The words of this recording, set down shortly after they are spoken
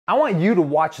I want you to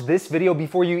watch this video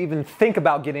before you even think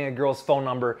about getting a girl's phone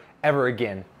number ever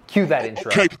again. Cue that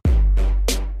intro. Okay.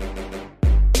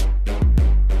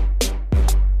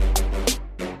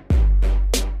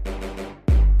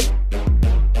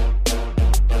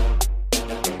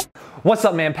 What's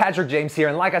up, man? Patrick James here,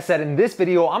 and like I said, in this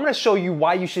video, I'm gonna show you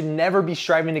why you should never be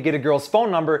striving to get a girl's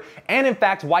phone number, and in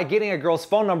fact, why getting a girl's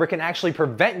phone number can actually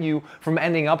prevent you from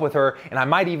ending up with her, and I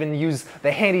might even use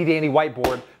the handy dandy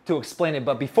whiteboard to explain it.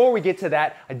 But before we get to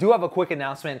that, I do have a quick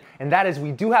announcement, and that is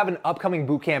we do have an upcoming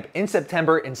boot camp in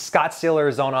September in Scottsdale,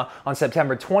 Arizona on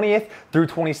September 20th through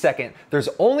 22nd. There's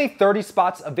only 30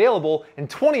 spots available and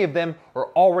 20 of them are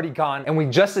already gone, and we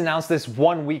just announced this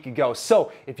 1 week ago.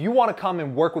 So if you want to come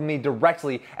and work with me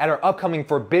directly at our upcoming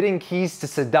Forbidden Keys to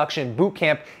Seduction boot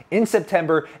camp in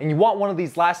September, and you want one of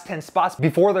these last 10 spots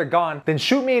before they're gone, then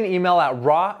shoot me an email at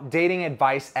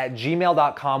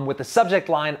rawdatingadvice@gmail.com with the subject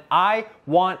line, I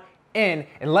want in,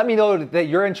 and let me know that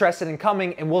you're interested in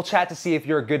coming, and we'll chat to see if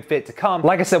you're a good fit to come.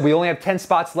 Like I said, we only have 10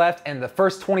 spots left, and the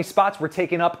first 20 spots were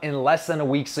taken up in less than a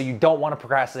week, so you don't want to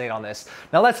procrastinate on this.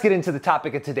 Now let's get into the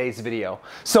topic of today's video.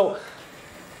 So,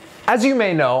 as you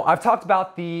may know, I've talked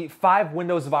about the 5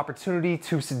 windows of opportunity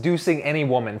to seducing any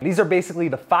woman. These are basically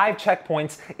the 5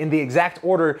 checkpoints in the exact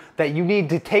order that you need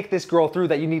to take this girl through,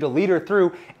 that you need to lead her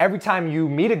through every time you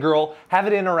meet a girl, have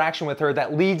an interaction with her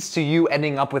that leads to you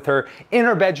ending up with her in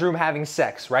her bedroom having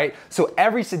sex, right? So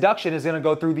every seduction is gonna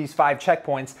go through these 5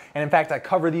 checkpoints, and in fact, I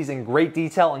cover these in great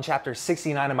detail in chapter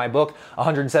 69 of my book,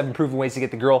 107 Proven Ways to Get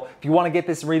the Girl. If you wanna get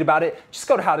this and read about it, just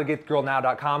go to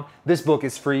howtogetthegirlnow.com. This book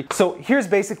is free. So here's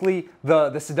basically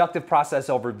the seductive process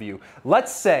overview.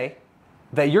 Let's say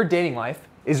that your dating life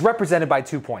is represented by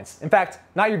 2 points. In fact,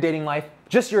 not your dating life,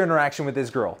 just your interaction with this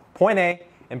girl. Point A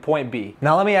and point B.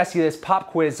 Now let me ask you this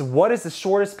pop quiz. What is the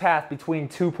shortest path between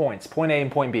 2 points, point A and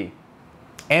point B?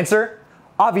 Answer?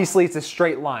 Obviously, it's a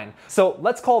straight line. So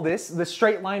let's call this the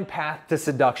straight line path to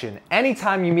seduction.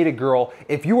 Anytime you meet a girl,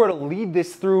 if you were to lead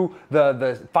this through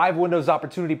the 5 windows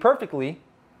opportunity perfectly,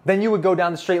 then you would go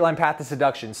down the straight line path to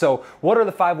seduction. So what are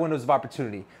the 5 windows of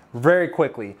opportunity? Very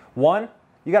quickly. 1,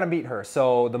 you gotta meet her.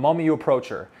 So the moment you approach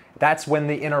her, that's when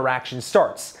the interaction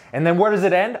starts. And then where does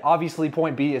it end? Obviously,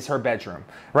 point B is her bedroom,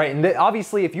 right? And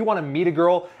obviously, if you wanna meet a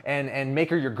girl and make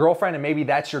her your girlfriend, and maybe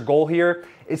that's your goal here,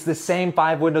 it's the same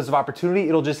 5 windows of opportunity.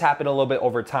 It'll just happen a little bit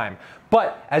over time.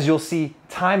 But as you'll see,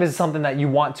 time is something that you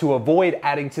want to avoid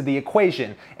adding to the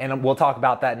equation. And we'll talk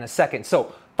about that in a second.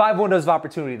 So 5 windows of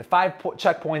opportunity, the 5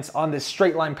 checkpoints on this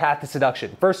straight line path to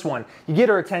seduction. First one, you get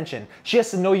her attention. She has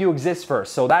to know you exist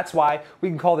first, so that's why we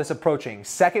can call this approaching.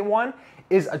 Second one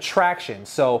is attraction,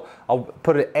 so I'll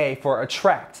put an A for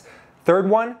attract. Third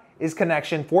one is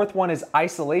connection. Fourth one is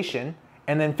isolation.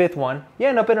 And then 5th one, you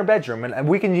end up in her bedroom, and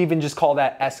we can even just call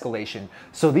that escalation.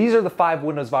 So these are the 5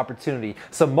 windows of opportunity.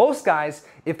 So most guys,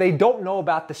 if they don't know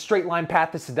about the straight line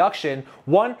path to seduction,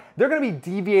 1, they're gonna be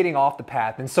deviating off the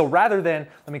path. And so rather than,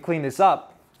 let me clean this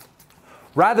up,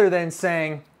 rather than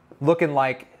saying, looking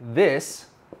like this,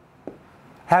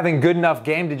 having good enough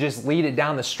game to just lead it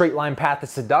down the straight line path to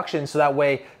seduction so that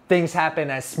way things happen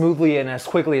as smoothly and as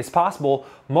quickly as possible,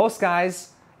 most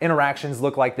guys' interactions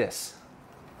look like this.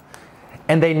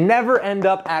 And they never end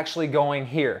up actually going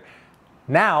here.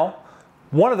 Now,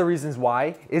 one of the reasons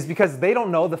why is because they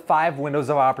don't know the 5 windows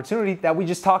of opportunity that we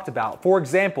just talked about. For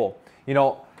example, you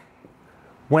know,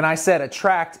 when I said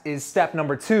attract is step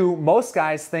number 2, most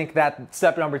guys think that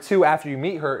step number 2 after you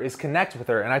meet her is connect with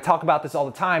her. And I talk about this all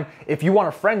the time. If you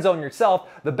want to friend zone yourself,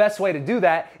 the best way to do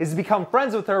that is to become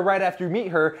friends with her right after you meet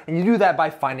her. And you do that by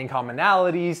finding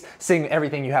commonalities, saying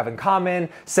everything you have in common,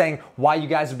 saying why you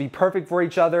guys would be perfect for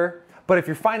each other. But if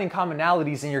you're finding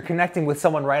commonalities and you're connecting with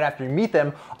someone right after you meet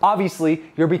them, obviously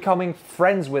you're becoming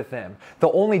friends with them. The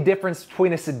only difference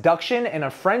between a seduction and a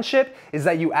friendship is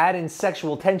that you add in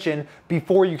sexual tension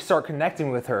before you start connecting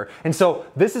with her. And so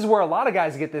this is where a lot of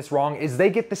guys get this wrong, is they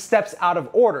get the steps out of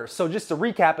order. So just to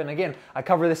recap, and again, I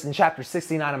cover this in chapter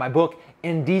 69 of my book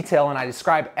in detail, and I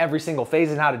describe every single phase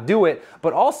and how to do it.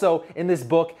 But also in this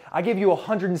book, I give you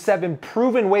 107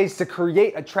 proven ways to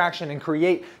create attraction and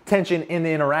create tension in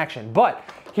the interaction. But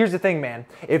here's the thing, man.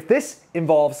 If this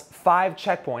involves 5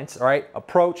 checkpoints, all right,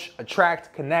 approach,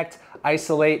 attract, connect,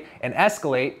 isolate, and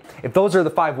escalate, if those are the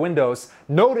 5 windows,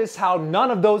 notice how none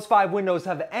of those 5 windows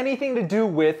have anything to do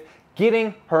with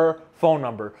getting her phone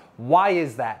number. Why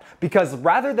is that? Because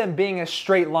rather than being a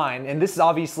straight line, and this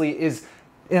obviously is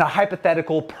in a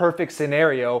hypothetical perfect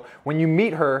scenario, when you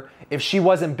meet her, if she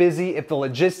wasn't busy, if the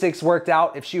logistics worked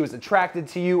out, if she was attracted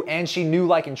to you and she knew,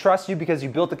 like, and trust you because you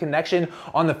built a connection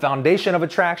on the foundation of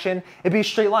attraction, it'd be a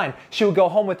straight line. She would go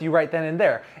home with you right then and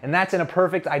there. And that's in a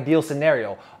perfect ideal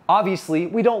scenario. Obviously,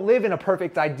 we don't live in a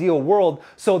perfect ideal world,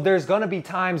 so there's gonna be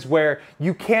times where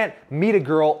you can't meet a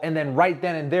girl and then right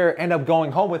then and there end up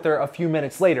going home with her a few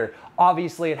minutes later.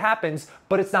 Obviously it happens,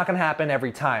 but it's not gonna happen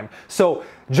every time. So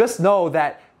just know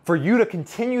that for you to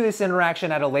continue this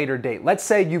interaction at a later date, let's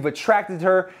say you've attracted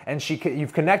her and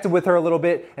you've connected with her a little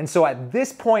bit, and so at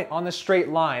this point on the straight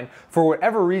line, for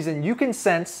whatever reason, you can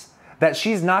sense that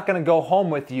she's not gonna go home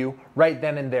with you right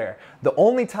then and there. The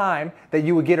only time that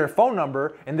you would get her phone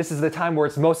number, and this is the time where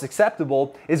it's most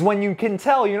acceptable, is when you can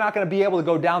tell you're not gonna be able to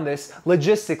go down this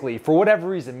logistically for whatever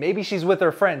reason. Maybe she's with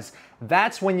her friends.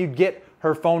 That's when you get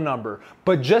her phone number.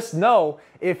 But just know,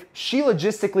 if she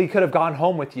logistically could have gone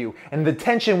home with you and the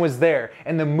tension was there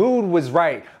and the mood was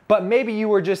right, but maybe you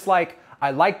were just like, I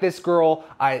like this girl,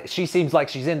 she seems like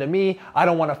she's into me, I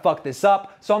don't wanna fuck this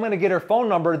up, so I'm gonna get her phone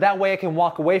number, that way I can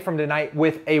walk away from tonight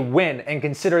with a win and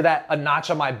consider that a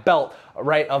notch on my belt,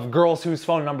 right, of girls whose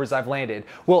phone numbers I've landed.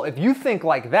 Well, if you think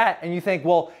like that and you think,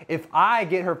 well, if I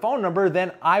get her phone number,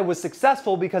 then I was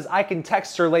successful because I can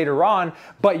text her later on,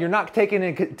 but you're not taking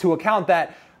into account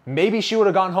that maybe she would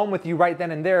have gone home with you right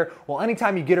then and there. Well,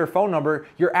 anytime you get her phone number,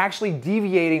 you're actually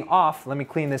deviating off. Let me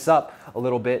clean this up a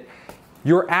little bit.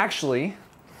 You're actually,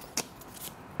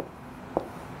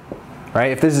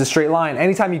 right, if this is a straight line,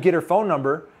 anytime you get her phone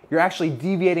number, you're actually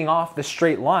deviating off the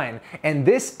straight line. And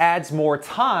this adds more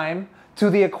time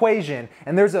to the equation.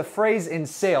 And there's a phrase in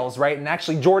sales, right? And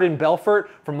actually Jordan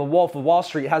Belfort from The Wolf of Wall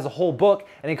Street has a whole book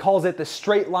and he calls it the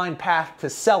straight line path to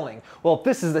selling. Well, if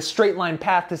this is the straight line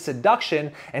path to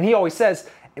seduction, and he always says,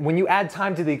 when you add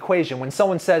time to the equation, when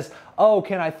someone says, oh,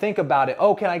 can I think about it?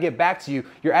 Oh, can I get back to you?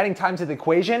 You're adding time to the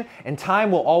equation, and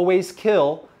time will always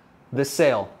kill the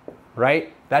sale,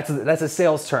 right? That's a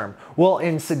sales term. Well,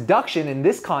 in seduction, in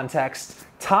this context,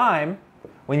 time,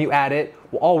 when you add it,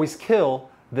 will always kill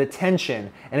the tension.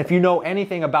 And if you know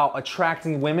anything about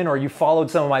attracting women, or you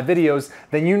followed some of my videos,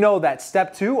 then you know that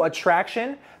step 2,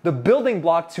 attraction, the building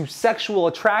block to sexual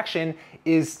attraction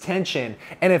is tension.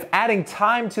 And if adding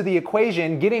time to the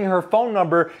equation, getting her phone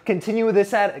number, continuing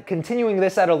this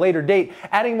at a later date,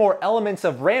 adding more elements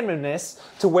of randomness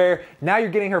to where now you're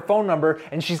getting her phone number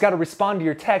and she's got to respond to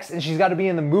your text and she's got to be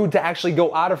in the mood to actually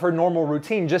go out of her normal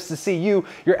routine just to see you.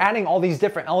 You're adding all these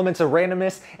different elements of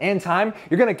randomness and time.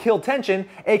 You're going to kill tension,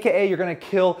 aka you're going to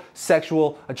kill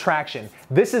sexual attraction.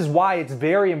 This is why it's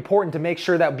very important to make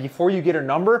sure that before you get her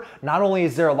number, not only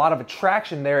is there a lot of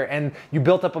attraction there and you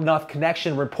built up enough connection,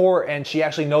 rapport, and she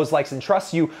actually knows, likes, and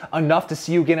trusts you enough to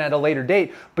see you again at a later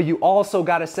date, but you also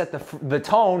got to set the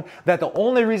tone that the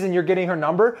only reason you're getting her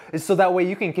number is so that way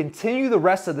you can continue the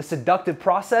rest of the seductive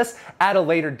process at a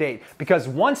later date. Because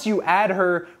once you add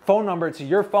her phone number to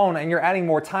your phone and you're adding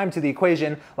more time to the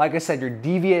equation, like I said, you're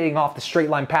deviating off the straight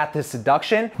line path to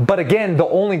seduction. But again, the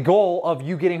only goal of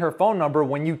you getting her phone number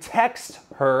when you text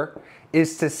her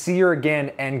is to see her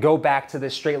again and go back to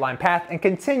this straight line path and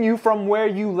continue from where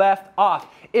you left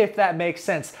off, if that makes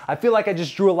sense. I feel like I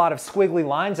just drew a lot of squiggly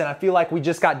lines and I feel like we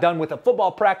just got done with a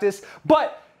football practice,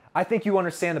 but I think you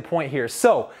understand the point here.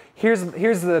 So here's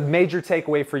the major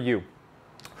takeaway for you.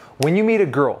 When you meet a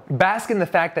girl, bask in the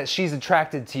fact that she's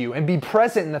attracted to you and be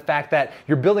present in the fact that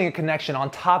you're building a connection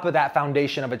on top of that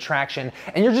foundation of attraction,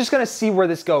 and you're just gonna see where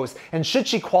this goes. And should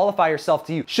she qualify herself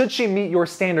to you, should she meet your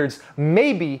standards,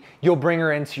 maybe you'll bring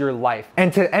her into your life.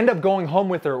 And to end up going home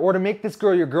with her or to make this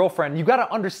girl your girlfriend, you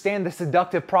gotta understand the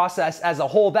seductive process as a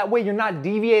whole. That way you're not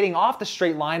deviating off the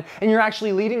straight line and you're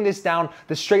actually leading this down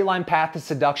the straight line path to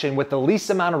seduction with the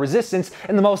least amount of resistance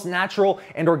in the most natural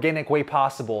and organic way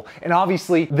possible. And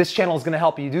obviously, this channel is going to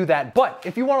help you do that. But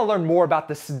if you want to learn more about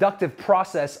the seductive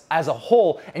process as a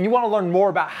whole, and you want to learn more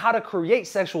about how to create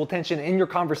sexual tension in your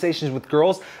conversations with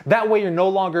girls, that way you're no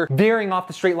longer veering off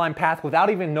the straight line path without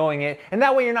even knowing it, and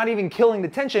that way you're not even killing the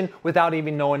tension without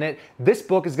even knowing it, this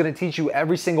book is going to teach you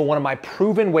every single one of my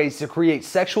proven ways to create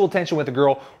sexual tension with a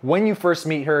girl when you first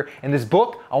meet her. In this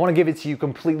book, I want to give it to you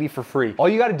completely for free. All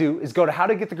you got to do is go to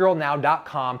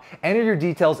howtogetthegirlnow.com, enter your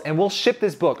details, and we'll ship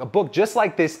this book, a book just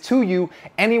like this, to you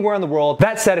anywhere in the world.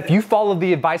 That said, if you follow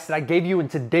the advice that I gave you in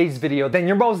today's video, then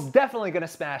you're most definitely gonna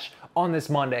smash on this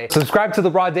Monday. Subscribe to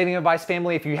the Raw Dating Advice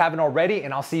family if you haven't already,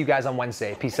 and I'll see you guys on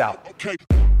Wednesday. Peace out. Okay.